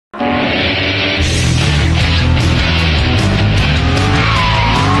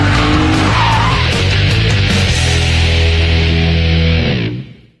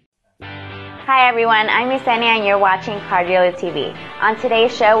everyone, I'm Yesenia and you're watching Car Dealer TV. On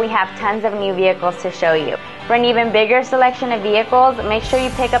today's show, we have tons of new vehicles to show you. For an even bigger selection of vehicles, make sure you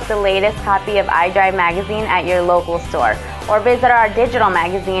pick up the latest copy of iDrive magazine at your local store, or visit our digital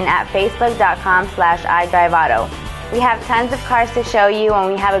magazine at facebook.com/iDriveAuto. We have tons of cars to show you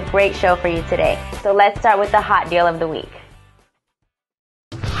and we have a great show for you today. So let's start with the hot deal of the week.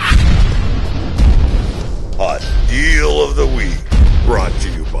 Hot deal of the week, brought to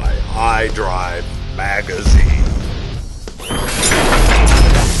you by iDrive Magazine.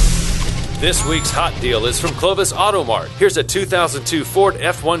 This week's hot deal is from Clovis Auto Mart. Here's a 2002 Ford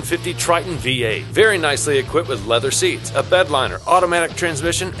F-150 Triton V8. Very nicely equipped with leather seats, a bed liner, automatic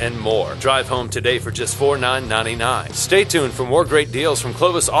transmission, and more. Drive home today for just $49.99. Stay tuned for more great deals from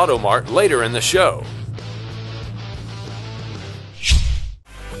Clovis Auto Mart later in the show.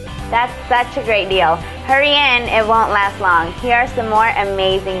 That's such a great deal. Hurry in, it won't last long. Here are some more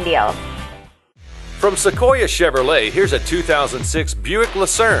amazing deals. From Sequoia Chevrolet, here's a 2006 Buick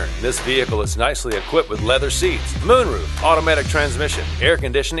Lucerne. This vehicle is nicely equipped with leather seats, moonroof, automatic transmission, air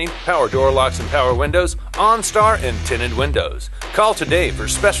conditioning, power door locks and power windows, OnStar, and tinted windows. Call today for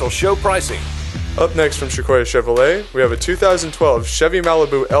special show pricing. Up next from Sequoia Chevrolet, we have a 2012 Chevy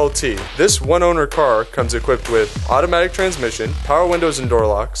Malibu LT. This one-owner car comes equipped with automatic transmission, power windows and door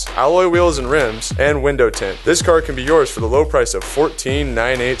locks, alloy wheels and rims, and window tint. This car can be yours for the low price of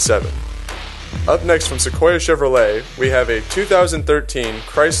 $14,987. Up next from Sequoia Chevrolet, we have a 2013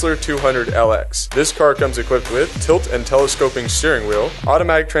 Chrysler 200 LX. This car comes equipped with tilt and telescoping steering wheel,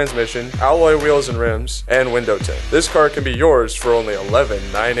 automatic transmission, alloy wheels and rims, and window tint. This car can be yours for only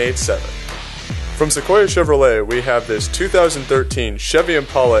 $11,987. From Sequoia Chevrolet, we have this 2013 Chevy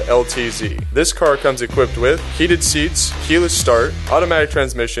Impala LTZ. This car comes equipped with heated seats, keyless start, automatic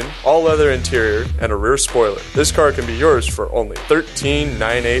transmission, all leather interior, and a rear spoiler. This car can be yours for only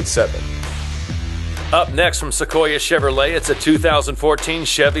 $13,987. Up next from Sequoia Chevrolet, it's a 2014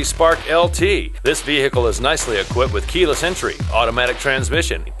 Chevy Spark LT. This vehicle is nicely equipped with keyless entry, automatic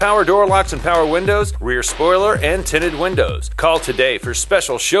transmission, power door locks and power windows, rear spoiler, and tinted windows. Call today for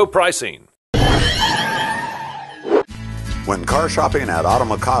special show pricing. When car shopping at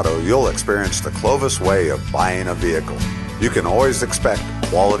Automocado, you'll experience the Clovis way of buying a vehicle. You can always expect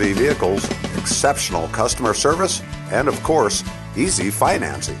quality vehicles, exceptional customer service, and of course, easy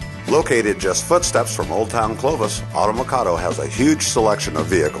financing. Located just footsteps from Old Town Clovis, Automocado has a huge selection of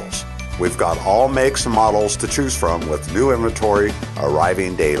vehicles. We've got all makes and models to choose from with new inventory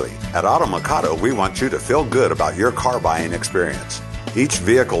arriving daily. At Automocado, we want you to feel good about your car buying experience. Each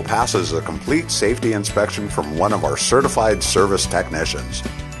vehicle passes a complete safety inspection from one of our certified service technicians.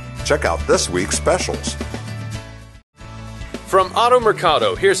 Check out this week's specials. From Auto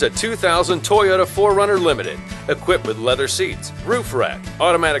Mercado, here's a 2000 Toyota 4Runner Limited, equipped with leather seats, roof rack,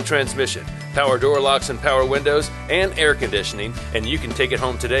 automatic transmission, power door locks and power windows, and air conditioning, and you can take it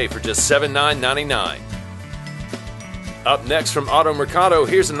home today for just $79.99. Up next from Auto Mercado,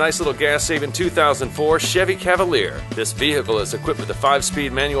 here's a nice little gas-saving 2004 Chevy Cavalier. This vehicle is equipped with a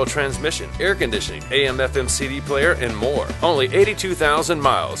 5-speed manual transmission, air conditioning, AM/FM CD player, and more. Only 82,000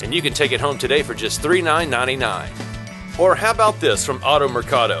 miles, and you can take it home today for just $39.99. Or how about this from Auto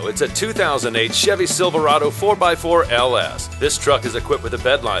Mercado? It's a 2008 Chevy Silverado 4x4 LS. This truck is equipped with a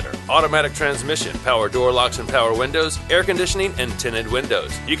bed liner, automatic transmission, power door locks and power windows, air conditioning, and tinted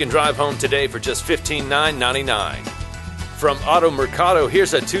windows. You can drive home today for just $15,999. From Auto Mercado,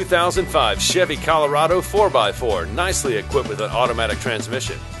 here's a 2005 Chevy Colorado 4x4, nicely equipped with an automatic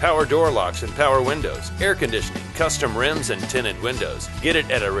transmission, power door locks and power windows, air conditioning, custom rims, and tinted windows. Get it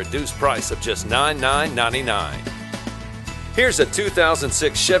at a reduced price of just $99.99. Here's a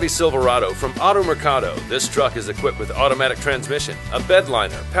 2006 Chevy Silverado from Auto Mercado. This truck is equipped with automatic transmission, a bed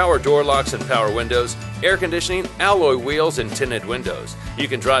liner, power door locks and power windows, air conditioning, alloy wheels, and tinted windows. You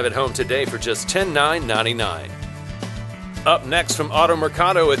can drive it home today for just $10,999. Up next from Auto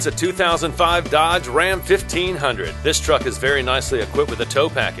Mercado, it's a 2005 Dodge Ram 1500. This truck is very nicely equipped with a tow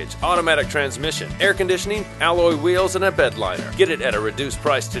package, automatic transmission, air conditioning, alloy wheels, and a bed liner. Get it at a reduced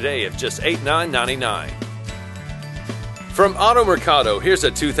price today of just $89.99. From Auto Mercado, here's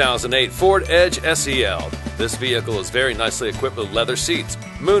a 2008 Ford Edge SEL. This vehicle is very nicely equipped with leather seats,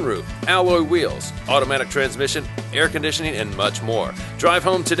 moonroof, alloy wheels, automatic transmission, air conditioning, and much more. Drive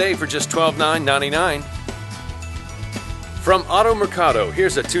home today for just $12,999. From Auto Mercado,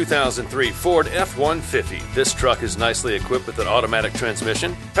 here's a 2003 Ford F-150. This truck is nicely equipped with an automatic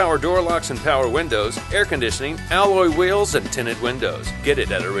transmission, power door locks and power windows, air conditioning, alloy wheels, and tinted windows. Get it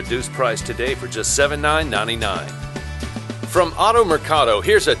at a reduced price today for just $79.99. From Auto Mercado,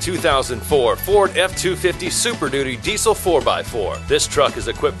 here's a 2004 Ford F-250 Super Duty Diesel 4x4. This truck is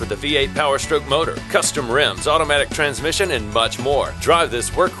equipped with a V8 Power Stroke motor, custom rims, automatic transmission, and much more. Drive this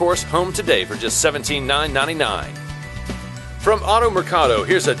workhorse home today for just $17,999. From Auto Mercado,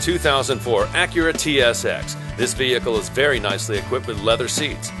 here's a 2004 Acura TSX. This vehicle is very nicely equipped with leather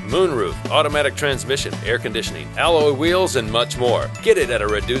seats, moonroof, automatic transmission, air conditioning, alloy wheels, and much more. Get it at a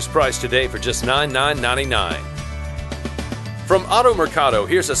reduced price today for just $9,999. From Auto Mercado,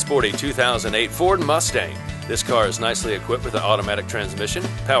 here's a sporty 2008 Ford Mustang. This car is nicely equipped with an automatic transmission,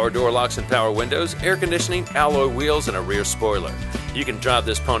 power door locks and power windows, air conditioning, alloy wheels, and a rear spoiler. You can drive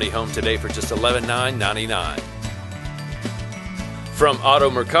this pony home today for just $11,999. From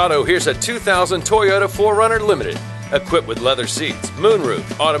Auto Mercado, here's a 2000 Toyota 4Runner Limited, equipped with leather seats,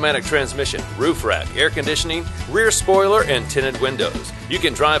 moonroof, automatic transmission, roof rack, air conditioning, rear spoiler, and tinted windows. You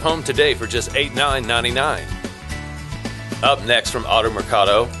can drive home today for just $8,999. Up next from Auto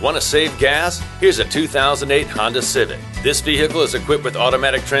Mercado, want to save gas? Here's a 2008 Honda Civic. This vehicle is equipped with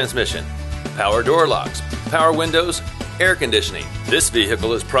automatic transmission, power door locks, power windows, air conditioning. This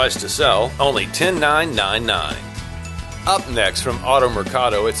vehicle is priced to sell only $10,999. Up next from Auto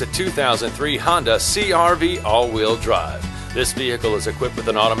Mercado, it's a 2003 Honda CR-V all-wheel drive. This vehicle is equipped with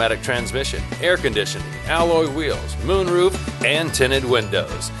an automatic transmission, air conditioning, alloy wheels, moonroof, and tinted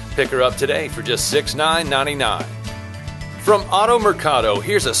windows. Pick her up today for just $6,999. From Auto Mercado,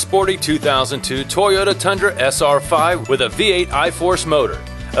 here's a sporty 2002 Toyota Tundra SR5 with a V8 I-Force motor.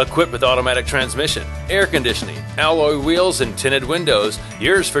 Equipped with automatic transmission, air conditioning, alloy wheels, and tinted windows,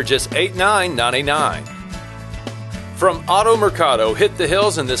 yours for just $8,999. From Auto Mercado, hit the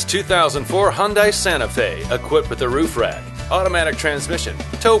hills in this 2004 Hyundai Santa Fe, equipped with a roof rack, automatic transmission,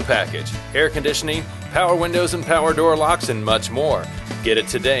 tow package, air conditioning, power windows and power door locks, and much more. Get it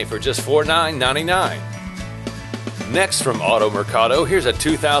today for just $4,999. Next from Auto Mercado, here's a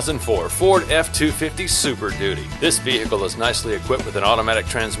 2004 Ford F-250 Super Duty. This vehicle is nicely equipped with an automatic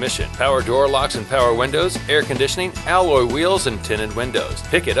transmission, power door locks and power windows, air conditioning, alloy wheels, and tinted windows.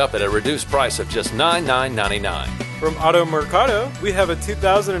 Pick it up at a reduced price of just $9,999. From Auto Mercado, we have a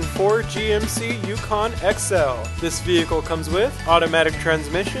 2004 GMC Yukon XL. This vehicle comes with automatic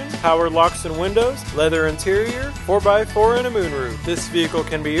transmission, power locks and windows, leather interior, 4x4 and a moonroof. This vehicle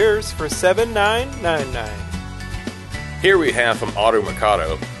can be yours for $7,999. Here we have from Auto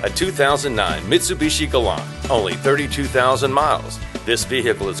Mercado a 2009 Mitsubishi Galant, only 32,000 miles. This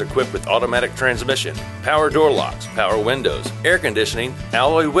vehicle is equipped with automatic transmission, power door locks, power windows, air conditioning,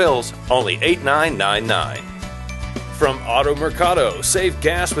 alloy wheels, only $8,999. From Auto Mercado, save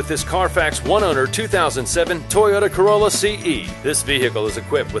gas with this Carfax one-owner 2007 Toyota Corolla CE. This vehicle is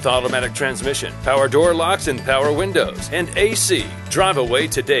equipped with automatic transmission, power door locks and power windows, and AC. Drive away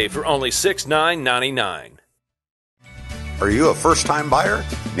today for only $6,999. Are you a first-time buyer?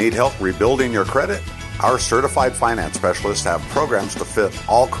 Need help rebuilding your credit? Our certified finance specialists have programs to fit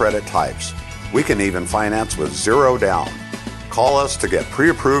all credit types. We can even finance with zero down. Call us to get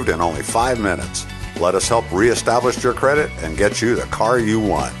pre-approved in only 5 minutes. Let us help reestablish your credit and get you the car you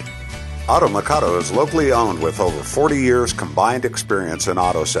want. Auto Mercado is locally owned with over 40 years combined experience in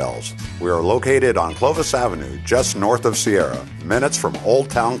auto sales. We are located on Clovis Avenue, just north of Sierra, minutes from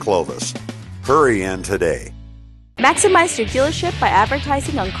Old Town Clovis. Hurry in today. Maximize your dealership by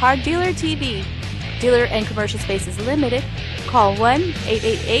advertising on Car Dealer TV. Dealer and commercial space is limited. Call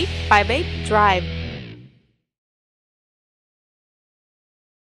 1-888-58-DRIVE.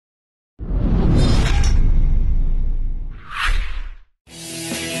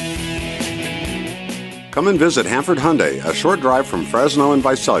 Come and visit Hanford Hyundai, a short drive from Fresno and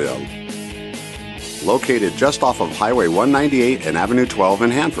Visalia. Located just off of Highway 198 and Avenue 12 in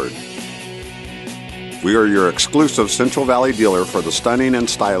Hanford. We are your exclusive Central Valley dealer for the stunning and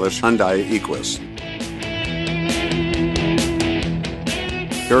stylish Hyundai Equus.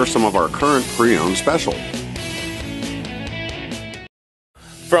 Here are some of our current pre-owned specials.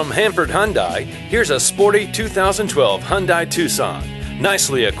 From Hanford Hyundai, here's a sporty 2012 Hyundai Tucson.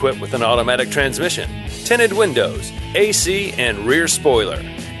 Nicely equipped with an automatic transmission, tinted windows, AC, and rear spoiler.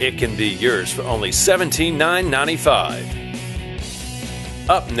 It can be yours for only $17,995.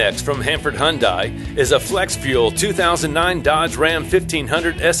 Up next from Hanford Hyundai is a Flex Fuel 2009 Dodge Ram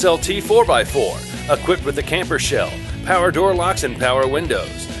 1500 SLT 4x4, equipped with a camper shell, power door locks, and power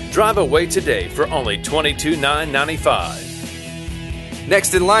windows. Drive away today for only $22,995.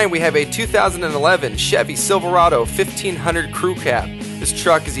 Next in line, we have a 2011 Chevy Silverado 1500 Crew Cab. This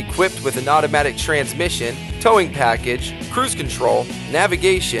truck is equipped with an automatic transmission, towing package, cruise control,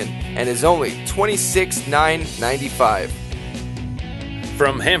 navigation, and is only $26,995.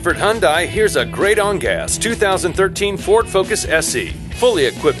 From Hanford Hyundai, here's a great on-gas 2013 Ford Focus SE. Fully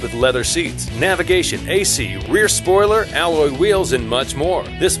equipped with leather seats, navigation, AC, rear spoiler, alloy wheels, and much more.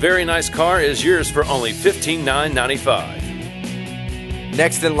 This very nice car is yours for only $15,995.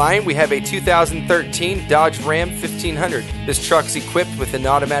 Next in line, we have a 2013 Dodge Ram 1500. This truck is equipped with an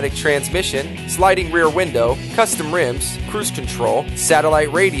automatic transmission, sliding rear window, custom rims, cruise control,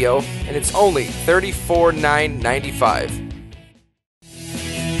 satellite radio, and it's only $34,995.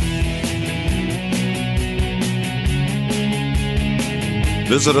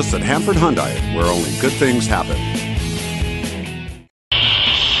 Visit us at Hanford Hyundai, where only good things happen.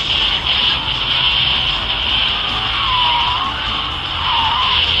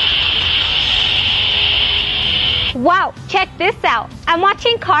 Wow, check this out. I'm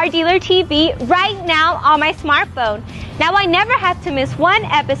watching Car Dealer TV right now on my smartphone. Now I never have to miss one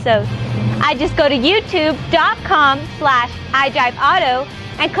episode. I just go to youtube.com/iDriveAuto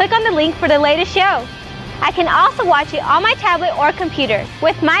and click on the link for the latest show. I can also watch it on my tablet or computer.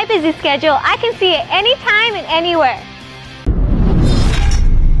 With my busy schedule, I can see it anytime and anywhere.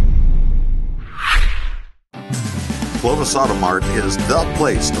 Clovis Auto Mart is the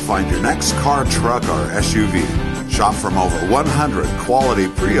place to find your next car, truck, or SUV. Shop from over 100 quality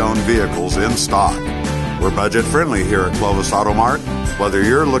pre-owned vehicles in stock. We're budget friendly here at Clovis Auto Mart, whether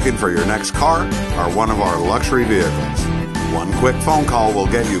you're looking for your next car or one of our luxury vehicles. One quick phone call will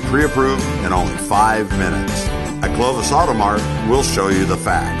get you pre-approved in only 5 minutes. At Clovis Auto Mart, we'll show you the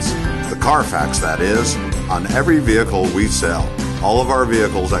facts. The Carfax, that is, on every vehicle we sell. All of our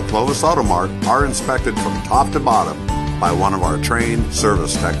vehicles at Clovis Auto Mart are inspected from top to bottom by one of our trained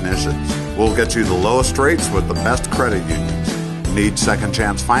service technicians. We'll get you the lowest rates with the best credit unions. Need second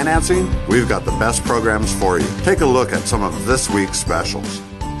chance financing? We've got the best programs for you. Take a look at some of this week's specials.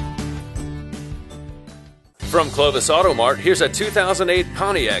 From Clovis Auto Mart, here's a 2008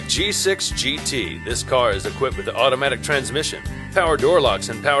 Pontiac G6 GT. This car is equipped with an automatic transmission, power door locks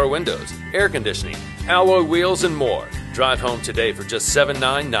and power windows, air conditioning, alloy wheels, and more. Drive home today for just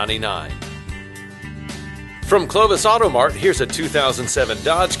 $79,999. From Clovis Auto Mart, here's a 2007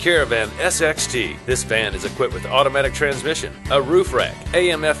 Dodge Caravan SXT. This van is equipped with automatic transmission, a roof rack,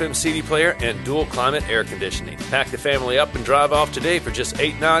 AM/FM CD player, and dual climate air conditioning. Pack the family up and drive off today for just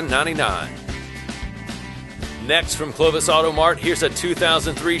 $89,999. Next from Clovis Auto Mart, here's a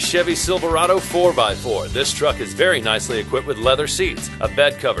 2003 Chevy Silverado 4x4. This truck is very nicely equipped with leather seats, a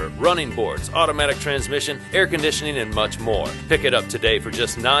bed cover, running boards, automatic transmission, air conditioning, and much more. Pick it up today for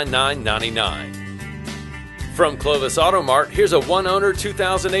just $99.99. From Clovis Auto Mart, here's a one-owner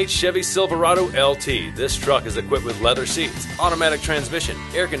 2008 Chevy Silverado LT. This truck is equipped with leather seats, automatic transmission,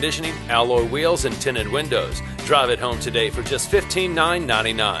 air conditioning, alloy wheels, and tinted windows. Drive it home today for just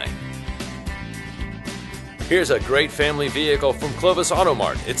 $15,999. Here's a great family vehicle from Clovis Auto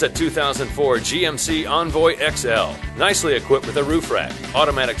Mart. It's a 2004 GMC Envoy XL. Nicely equipped with a roof rack,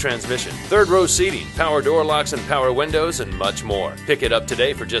 automatic transmission, third row seating, power door locks and power windows, and much more. Pick it up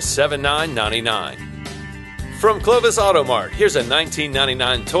today for just $79.99. From Clovis Auto Mart, here's a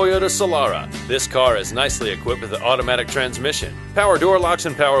 1999 Toyota Solara. This car is nicely equipped with an automatic transmission, power door locks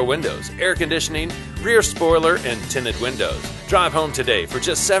and power windows, air conditioning, rear spoiler, and tinted windows. Drive home today for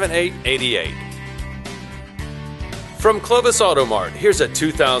just $78.88. From Clovis Auto Mart, here's a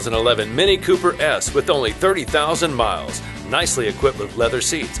 2011 Mini Cooper S with only 30,000 miles. Nicely equipped with leather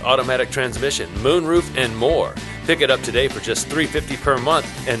seats, automatic transmission, moonroof, and more. Pick it up today for just $350 per month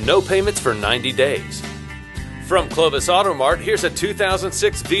and no payments for 90 days. From Clovis Auto Mart, here's a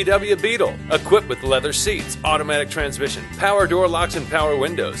 2006 VW Beetle, equipped with leather seats, automatic transmission, power door locks and power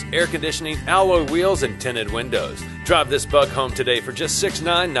windows, air conditioning, alloy wheels, and tinted windows. Drive this bug home today for just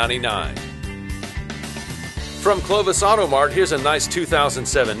 $69.99. From Clovis Auto Mart, here's a nice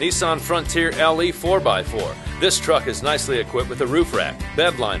 2007 Nissan Frontier LE 4x4. This truck is nicely equipped with a roof rack,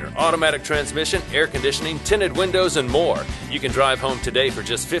 bed liner, automatic transmission, air conditioning, tinted windows, and more. You can drive home today for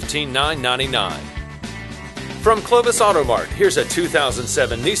just $15,999. From Clovis Auto Mart, here's a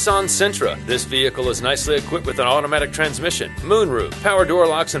 2007 Nissan Sentra. This vehicle is nicely equipped with an automatic transmission, moonroof, power door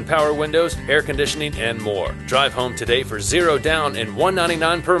locks and power windows, air conditioning, and more. Drive home today for $0 down and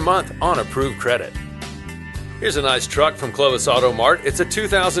 $199 per month on approved credit. Here's a nice truck from Clovis Auto Mart. It's a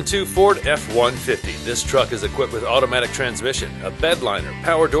 2002 Ford F-150. This truck is equipped with automatic transmission, a bed liner,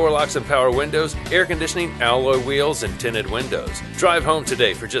 power door locks and power windows, air conditioning, alloy wheels, and tinted windows. Drive home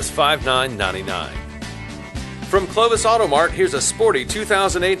today for just $59.99. From Clovis Auto Mart, here's a sporty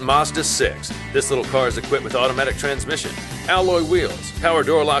 2008 Mazda 6. This little car is equipped with automatic transmission, alloy wheels, power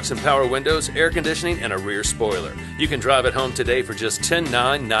door locks and power windows, air conditioning, and a rear spoiler. You can drive it home today for just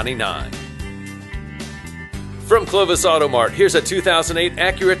 $10,999. From Clovis Auto Mart, here's a 2008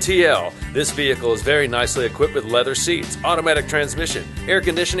 Acura TL. This vehicle is very nicely equipped with leather seats, automatic transmission, air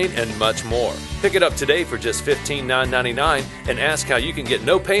conditioning, and much more. Pick it up today for just $15,999 and ask how you can get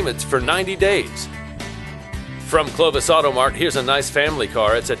no payments for 90 days. From Clovis Auto Mart, here's a nice family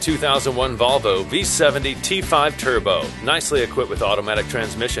car. It's a 2001 Volvo V70 T5 Turbo. Nicely equipped with automatic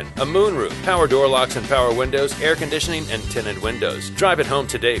transmission, a moonroof, power door locks and power windows, air conditioning, and tinted windows. Drive it home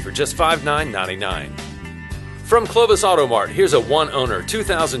today for just $5,999. From Clovis Auto Mart, here's a one-owner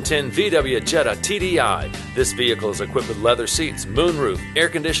 2010 VW Jetta TDI. This vehicle is equipped with leather seats, moonroof, air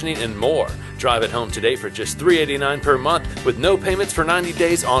conditioning, and more. Drive it home today for just $389 per month with no payments for 90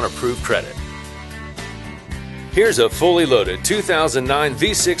 days on approved credit. Here's a fully loaded 2009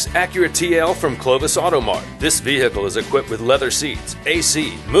 V6 Acura TL from Clovis Auto Mart. This vehicle is equipped with leather seats,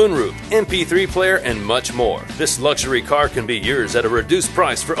 AC, moonroof, MP3 player, and much more. This luxury car can be yours at a reduced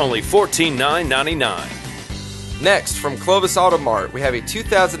price for only $14,999. Next, from Clovis Auto Mart, we have a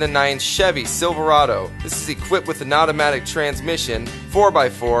 2009 Chevy Silverado. This is equipped with an automatic transmission,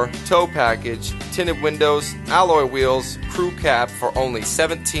 4x4, tow package, tinted windows, alloy wheels, crew cab for only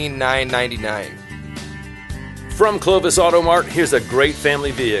 $17,999. From Clovis Auto Mart, here's a great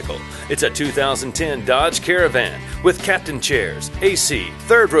family vehicle. It's a 2010 Dodge Caravan with captain chairs, AC,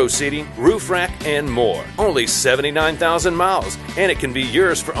 third row seating, roof rack, and more. Only 79,000 miles, and it can be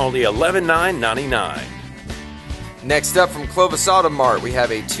yours for only $11,999. Next up from Clovis Auto Mart, we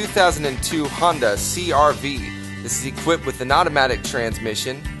have a 2002 Honda CR-V. This is equipped with an automatic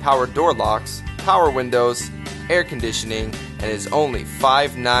transmission, power door locks, power windows, air conditioning, and is only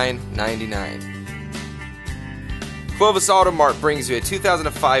 $5,999. Clovis Auto Mart brings you a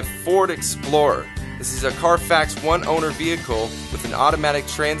 2005 Ford Explorer. This is a Carfax one-owner vehicle with an automatic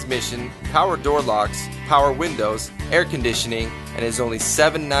transmission, power door locks, power windows, air conditioning, and is only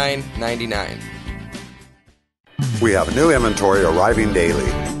 $7,999. We have new inventory arriving daily.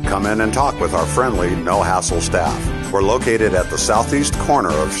 Come in and talk with our friendly, no-hassle staff. We're located at the southeast corner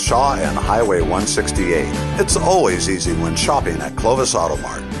of Shaw and Highway 168. It's always easy when shopping at Clovis Auto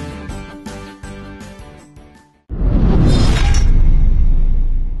Mart.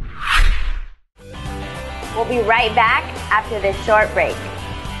 We'll be right back after this short break.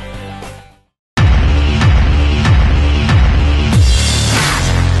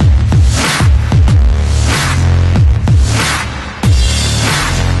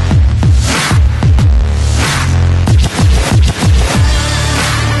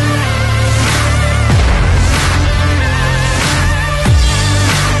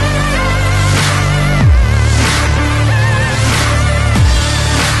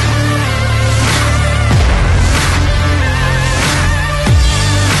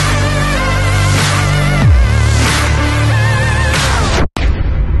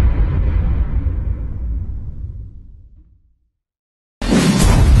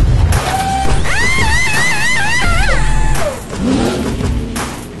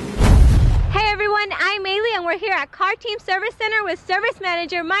 Team Service Center with Service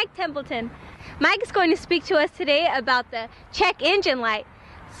Manager Mike Templeton. Mike is going to speak to us today about the check engine light.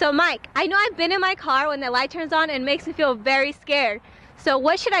 So Mike, I know I've been in my car when the light turns on and it makes me feel very scared. So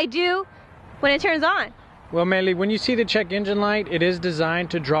what should I do when it turns on? Well, Melly, when you see the check engine light, it is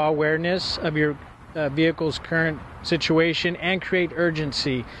designed to draw awareness of your vehicle's current situation and create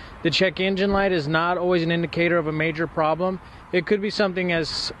urgency. The check engine light is not always an indicator of a major problem. It could be something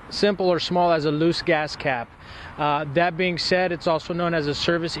as simple or small as a loose gas cap. That being said, it's also known as a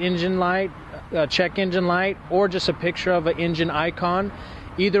service engine light, a check engine light, or just a picture of an engine icon.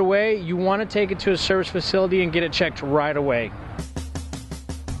 Either way, you want to take it to a service facility and get it checked right away.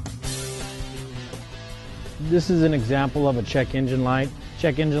 This is an example of a check engine light.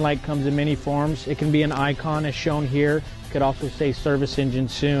 Check engine light comes in many forms. It can be an icon as shown here. It could also say service engine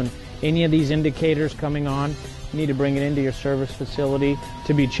soon. Any of these indicators coming on, you need to bring it into your service facility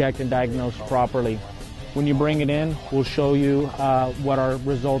to be checked and diagnosed properly. When you bring it in, we'll show you what our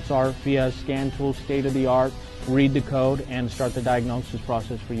results are via a scan tool, state of the art, read the code, and start the diagnosis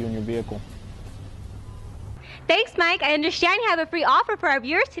process for you and your vehicle. Thanks, Mike. I understand you have a free offer for our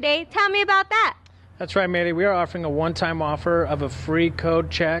viewers today. Tell me about that. That's right, Mary. We are offering a one-time offer of a free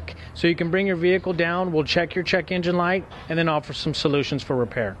code check. So you can bring your vehicle down, we'll check your check engine light, and then offer some solutions for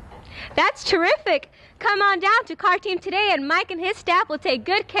repair. That's terrific. Come on down to Car Team today and Mike and his staff will take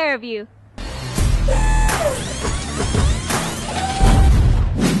good care of you.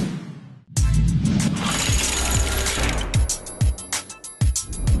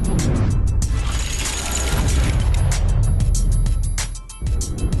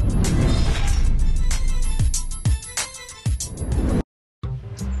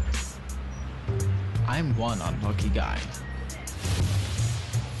 I'm one unlucky guy.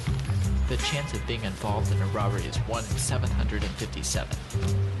 The chance of being involved in a robbery is 1 in 757.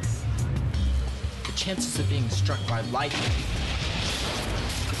 The chances of being struck by lightning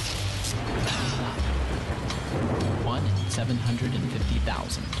 1 in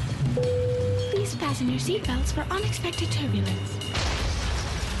 750,000. Please fasten your seatbelts for unexpected turbulence.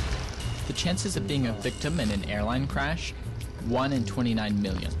 The chances of being a victim in an airline crash 1 in 29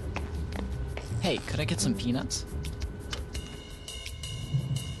 million. Hey, could I get some peanuts?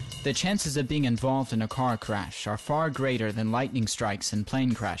 The chances of being involved in a car crash are far greater than lightning strikes and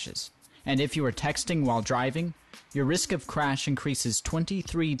plane crashes. And if you are texting while driving, your risk of crash increases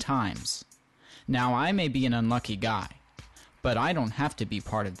 23 times. Now, I may be an unlucky guy, but I don't have to be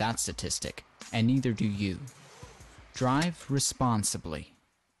part of that statistic, and neither do you. Drive responsibly.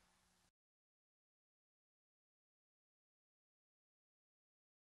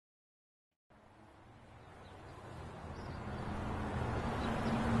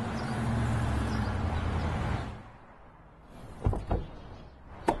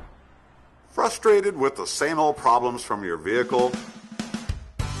 Frustrated with the same old problems from your vehicle?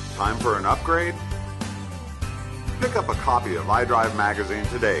 Time for an upgrade? Pick up a copy of iDrive magazine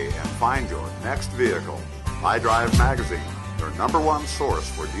today and find your next vehicle. iDrive magazine, your #1 source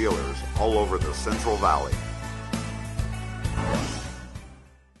for dealers all over the Central Valley.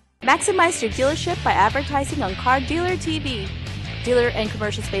 Maximize your dealership by advertising on Car Dealer TV. Dealer and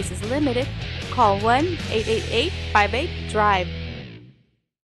commercial spaces limited. Call 1-888-58-DRIVE.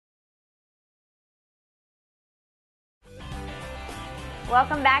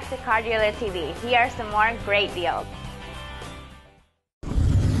 Welcome back to Car Dealer TV. Here are some more great deals.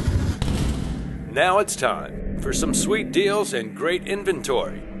 Now it's time for some sweet deals and great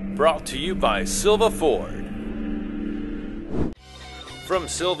inventory, brought to you by Silva Ford. From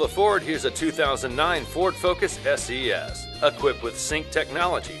Silva Ford, here's a 2009 Ford Focus SES, equipped with sync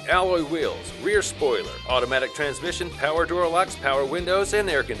technology, alloy wheels, rear spoiler, automatic transmission, power door locks, power windows, and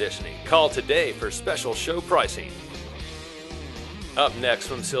air conditioning. Call today for special show pricing. Up next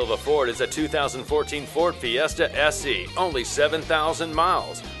from Silva Ford is a 2014 Ford Fiesta SE, only 7,000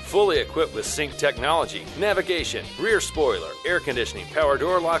 miles. Fully equipped with sync technology, navigation, rear spoiler, air conditioning, power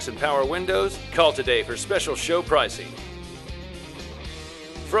door locks, and power windows. Call today for special show pricing.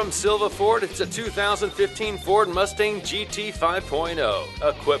 From Silva Ford, it's a 2015 Ford Mustang GT 5.0,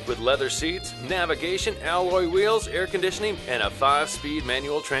 equipped with leather seats, navigation, alloy wheels, air conditioning, and a 5-speed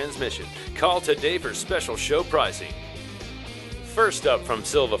manual transmission. Call today for special show pricing. First up from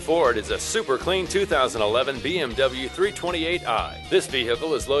Silva Ford is a super clean 2011 BMW 328i. This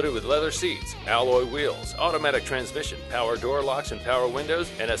vehicle is loaded with leather seats, alloy wheels, automatic transmission, power door locks and power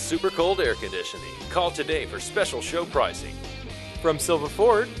windows, and a super cold air conditioning. Call today for special show pricing. From Silva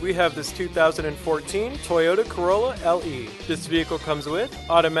Ford, we have this 2014 Toyota Corolla LE. This vehicle comes with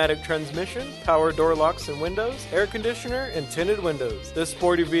automatic transmission, power door locks and windows, air conditioner, and tinted windows. This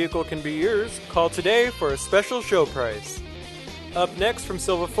sporty vehicle can be yours. Call today for a special show price. Up next from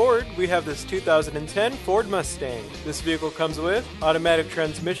Silva Ford, we have this 2010 Ford Mustang. This vehicle comes with automatic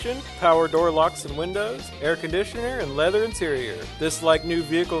transmission, power door locks and windows, air conditioner, and leather interior. This like-new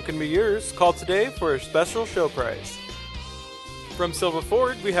vehicle can be yours. Call today for a special show price. From Silva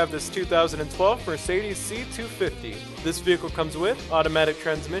Ford, we have this 2012 Mercedes C250. This vehicle comes with automatic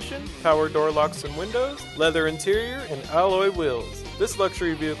transmission, power door locks and windows, leather interior, and alloy wheels. This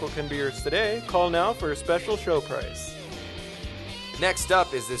luxury vehicle can be yours today. Call now for a special show price. Next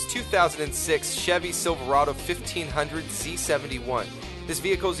up is this 2006 Chevy Silverado 1500 Z71. This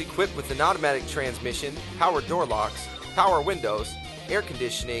vehicle is equipped with an automatic transmission, power door locks, power windows, air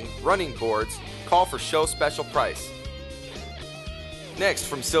conditioning, running boards. Call for show special price. Next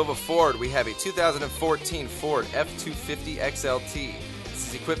from Silva Ford, we have a 2014 Ford F250 XLT. This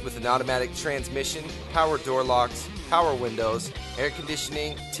is equipped with an automatic transmission, power door locks, power windows, air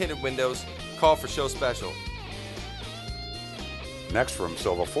conditioning, tinted windows. Call for show special. Next from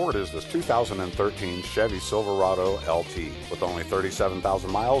Silva Ford is this 2013 Chevy Silverado LT. With only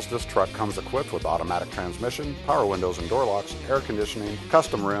 37,000 miles, this truck comes equipped with automatic transmission, power windows and door locks, air conditioning,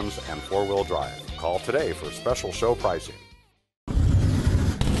 custom rims, and 4-wheel drive. Call today for special show pricing.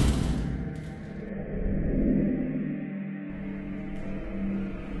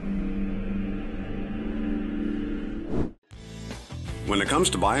 When it comes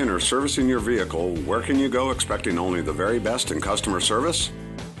to buying or servicing your vehicle, where can you go expecting only the very best in customer service?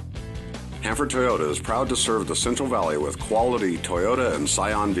 Hanford Toyota is proud to serve the Central Valley with quality Toyota and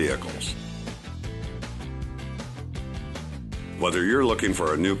Scion vehicles. Whether you're looking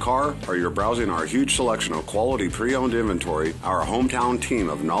for a new car or you're browsing our huge selection of quality pre-owned inventory, our hometown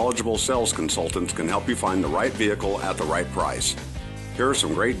team of knowledgeable sales consultants can help you find the right vehicle at the right price. Here are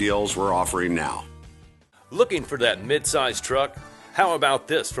some great deals we're offering now. Looking for that mid-size truck? How about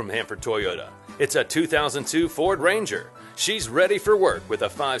this from Hanford Toyota? It's a 2002 Ford Ranger. She's ready for work with a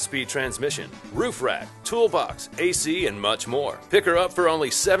 5-speed transmission, roof rack, toolbox, AC, and much more. Pick her up for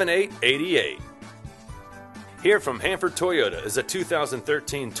only $7,888. Here from Hanford Toyota is a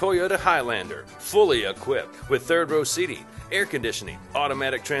 2013 Toyota Highlander, fully equipped with third-row seating, air conditioning,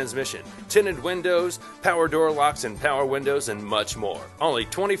 automatic transmission, tinted windows, power door locks and power windows, and much more. Only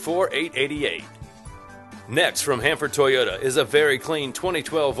 $24,888. Next from Hanford Toyota is a very clean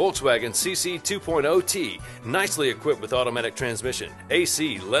 2012 Volkswagen CC 2.0T, nicely equipped with automatic transmission,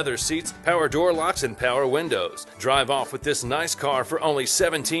 AC, leather seats, power door locks, and power windows. Drive off with this nice car for only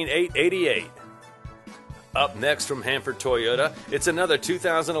 $17,888. Up next from Hanford Toyota, it's another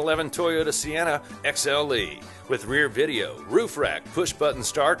 2011 Toyota Sienna XLE with rear video, roof rack, push-button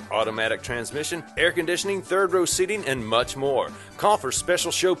start, automatic transmission, air conditioning, third-row seating, and much more. Call for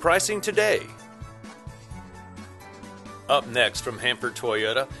special show pricing today. Up next from Hanford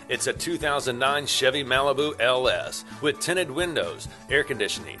Toyota, it's a 2009 Chevy Malibu LS with tinted windows, air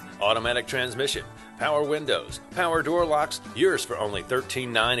conditioning, automatic transmission, power windows, power door locks, yours for only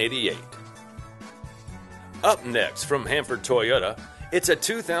 $13,988. Up next from Hanford Toyota, it's a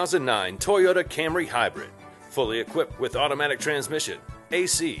 2009 Toyota Camry Hybrid, fully equipped with automatic transmission,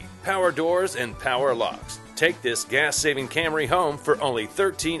 AC, power doors, and power locks. Take this gas-saving Camry home for only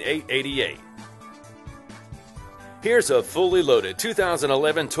 $13,888. Here's a fully loaded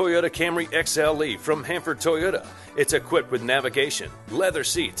 2011 Toyota Camry XLE from Hanford Toyota. It's equipped with navigation, leather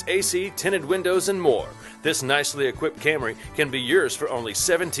seats, AC, tinted windows, and more. This nicely equipped Camry can be yours for only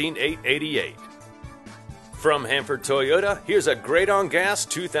 $17,888. From Hanford Toyota, here's a great on gas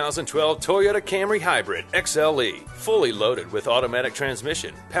 2012 Toyota Camry Hybrid XLE, fully loaded with automatic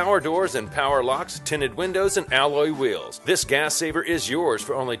transmission, power doors and power locks, tinted windows, and alloy wheels. This gas saver is yours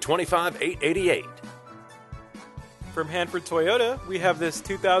for only $25,888. From Hanford Toyota, we have this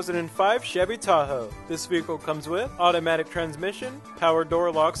 2005 Chevy Tahoe. This vehicle comes with automatic transmission, power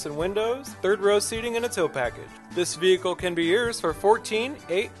door locks and windows, third row seating, and a tow package. This vehicle can be yours for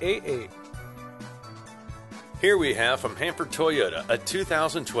 $14,888. Here we have from Hanford Toyota a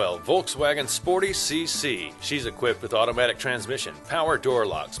 2012 Volkswagen Sporty CC. She's equipped with automatic transmission, power door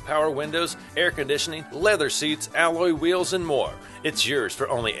locks, power windows, air conditioning, leather seats, alloy wheels, and more. It's yours for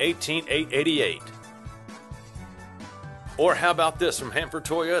only $18,888. Or how about this from Hanford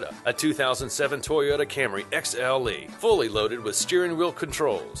Toyota, a 2007 Toyota Camry XLE, fully loaded with steering wheel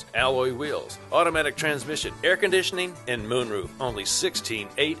controls, alloy wheels, automatic transmission, air conditioning, and moonroof, only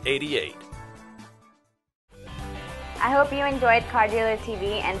 $16,888. I hope you enjoyed Car Dealer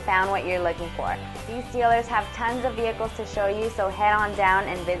TV and found what you're looking for. These dealers have tons of vehicles to show you, so head on down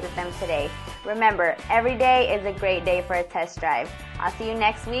and visit them today. Remember, every day is a great day for a test drive. I'll see you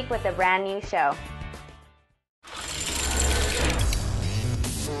next week with a brand new show.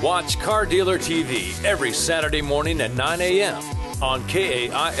 Watch Car Dealer TV every Saturday morning at 9 a.m. on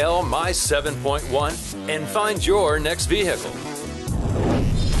KAIL My 7.1 and find your next vehicle.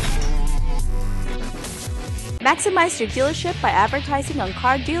 Maximize your dealership by advertising on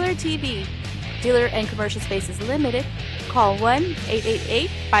Car Dealer TV. Dealer and commercial spaces limited. Call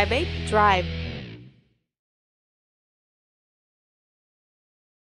 1-888-58-DRIVE.